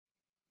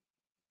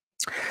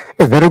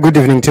A very good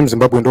evening, Team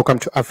Zimbabwe, and welcome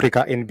to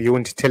Africa and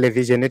Beyond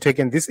Television Network.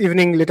 And this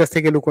evening, let us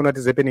take a look on what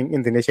is happening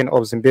in the nation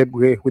of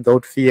Zimbabwe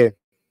without fear,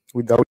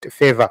 without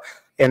favor.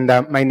 And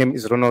my name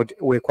is Ronald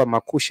Wekwa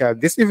Makusha.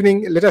 This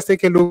evening, let us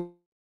take a look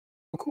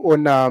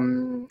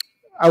on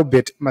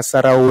Obert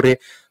Masaraure,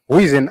 who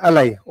is an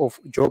ally of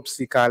Job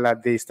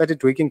Sikhala. They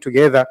started working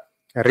together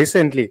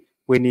recently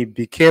when he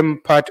became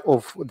part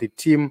of the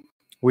team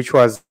which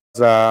was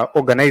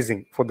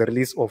organizing for the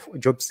release of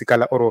Job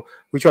Sikhala, or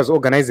which was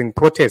organizing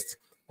protests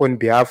on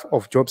behalf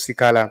of Job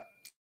Sikhala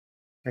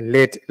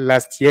late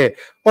last year.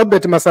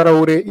 Obert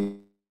Masaraure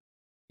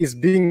is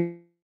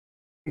being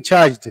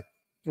charged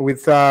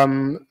with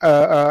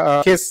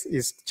a case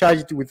is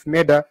charged with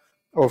murder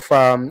of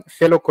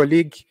fellow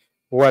colleague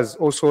who was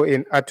also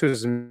an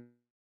ATU's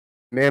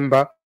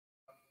member,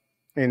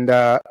 and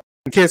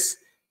in case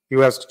he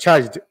was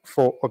charged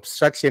for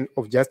obstruction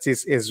of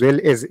justice as well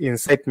as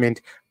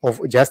incitement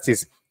of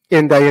justice,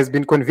 and he has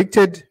been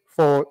convicted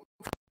for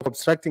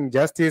obstructing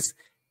justice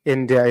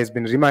and has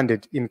been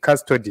remanded in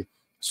custody.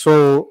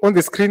 So on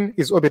the screen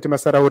is Obert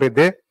Masaraure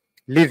there,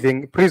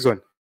 leaving prison.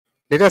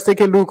 Let us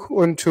take a look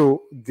onto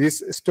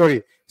this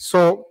story.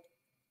 So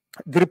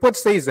the report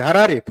says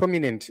Harare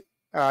prominent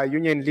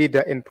union leader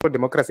and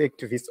pro-democracy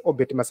activist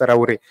Obert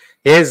Masaraure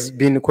has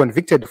been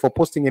convicted for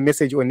posting a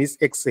message on his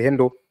X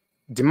handle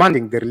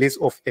demanding the release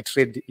of a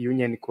trade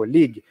union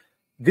colleague.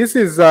 This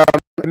is a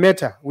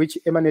matter which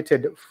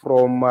emanated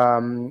from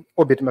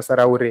Obert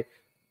Masaraure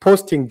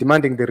posting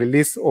demanding the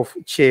release of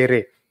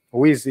Chere,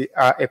 who is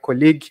a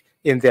colleague,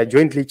 and they are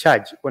jointly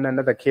charged on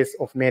another case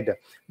of murder.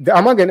 The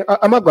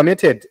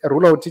amalgamated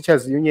Rural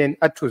Teachers Union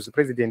ATU's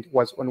president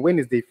was on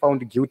Wednesday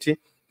found guilty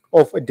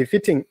of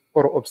defeating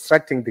or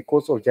obstructing the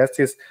course of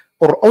justice,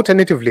 or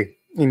alternatively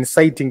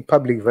inciting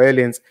public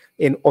violence,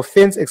 an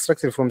offense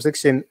extracted from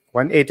section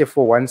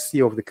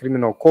 184(1)(c) of the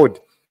Criminal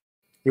Code.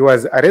 He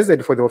was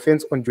arrested for the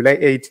offense on July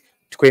 8,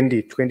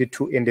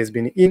 2022, and has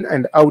been in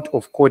and out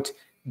of court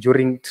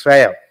during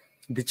trial.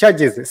 The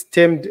charges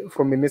stemmed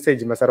from a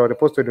message Masaraure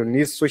posted on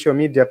his social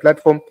media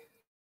platform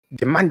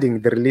demanding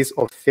the release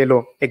of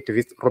fellow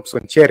activist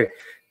Robson Chere.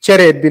 Chere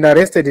had been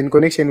arrested in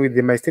connection with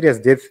the mysterious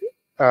death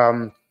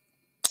of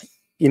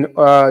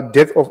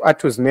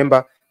ATU's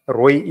member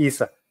Roy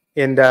Issa.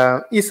 And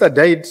Issa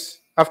died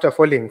after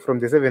falling from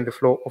the 7th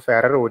floor of a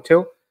Harare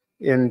hotel,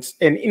 and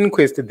an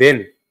inquest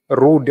then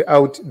ruled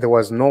out there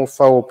was no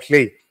foul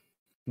play.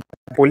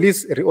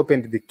 Police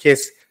reopened the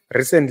case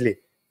recently,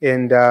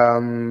 and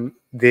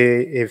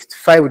they have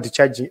filed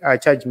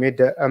made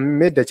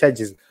the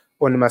charges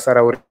on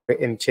Masaraure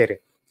and Chere.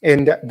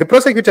 And the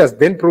prosecutors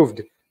then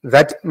proved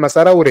that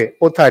Masaraure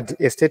authored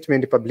a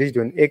statement published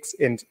on X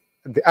and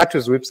the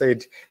ATU's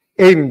website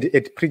aimed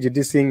at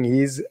prejudicing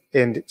his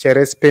and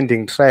Chere's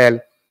pending trial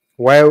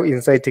while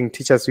inciting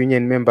teachers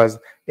union members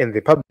and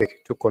the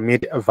public to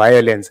commit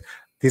violence.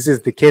 This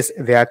is the case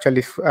they're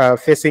actually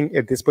facing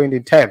at this point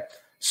in time.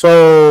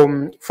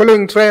 So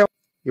following trial,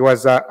 he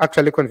was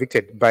actually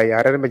convicted by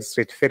Harare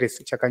Magistrate Feres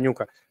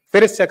Chakanyuka.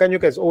 Feres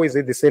Chakanyuka is always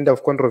at the center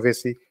of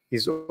controversy.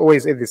 He's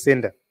always at the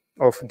center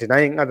of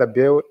denying other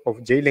bail,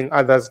 of jailing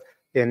others,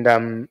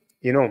 and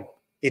you know,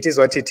 it is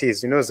what it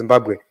is, you know,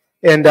 Zimbabwe.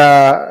 And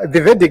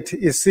the verdict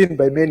is seen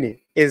by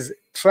many as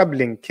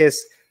troubling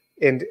case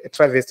and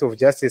travesty of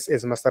justice,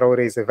 as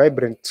Masaraure is a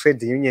vibrant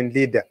trade union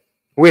leader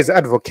who has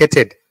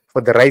advocated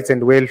for the rights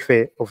and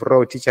welfare of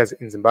rural teachers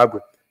in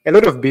Zimbabwe. A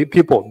lot of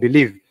people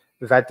believe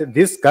that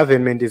this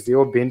government is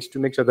all bent to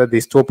make sure that they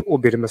stop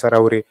Obert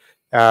Masaraure,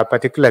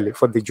 particularly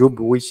for the job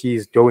which he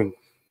is doing,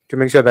 to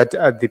make sure that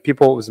the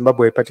people of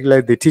Zimbabwe,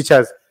 particularly the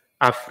teachers,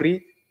 are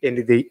free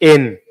and they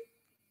earn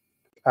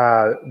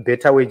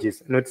better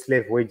wages, not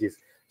slave wages.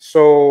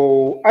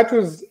 So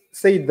ATUs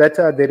said that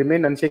they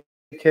remain unshaken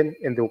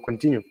and they will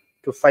continue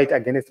to fight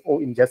against all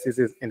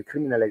injustices and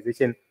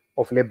criminalization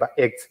of labor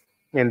acts.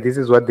 And this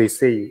is what they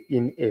say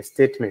in a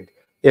statement.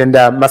 And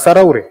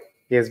Masaraure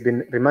has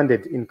been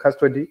remanded in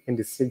custody and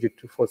is scheduled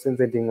for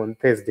sentencing on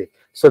Thursday.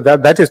 So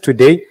that is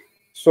today.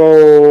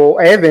 So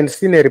I haven't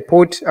seen a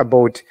report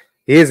about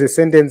his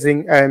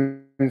sentencing.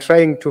 I'm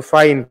trying to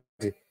find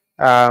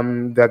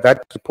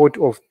that report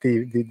of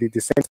the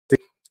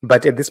sentencing,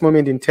 but at this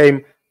moment in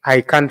time,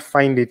 I can't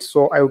find it.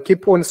 So I will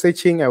keep on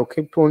searching. I will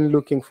keep on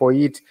looking for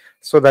it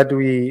so that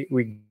we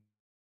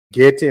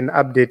get an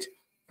update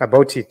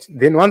about it.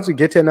 Then once we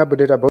get an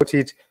update about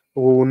it,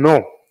 we will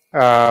know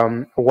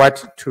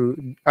what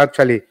to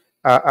actually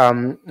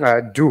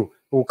do.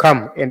 We'll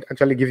come and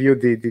actually give you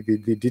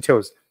the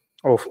details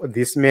of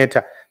this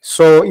matter.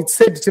 So it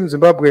said, Team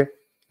Zimbabwe,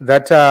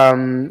 that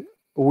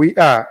we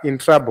are in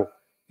trouble.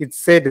 It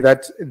said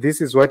that this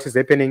is what is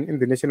happening in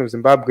the nation of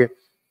Zimbabwe,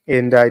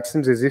 and it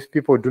seems as if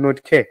people do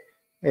not care.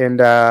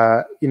 And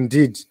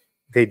indeed,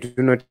 they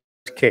do not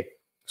care.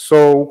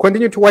 So we'll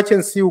continue to watch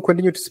and see. We'll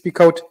continue to speak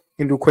out,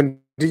 and we'll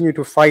continue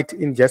to fight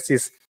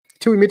injustice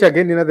till we meet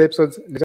again in other episodes.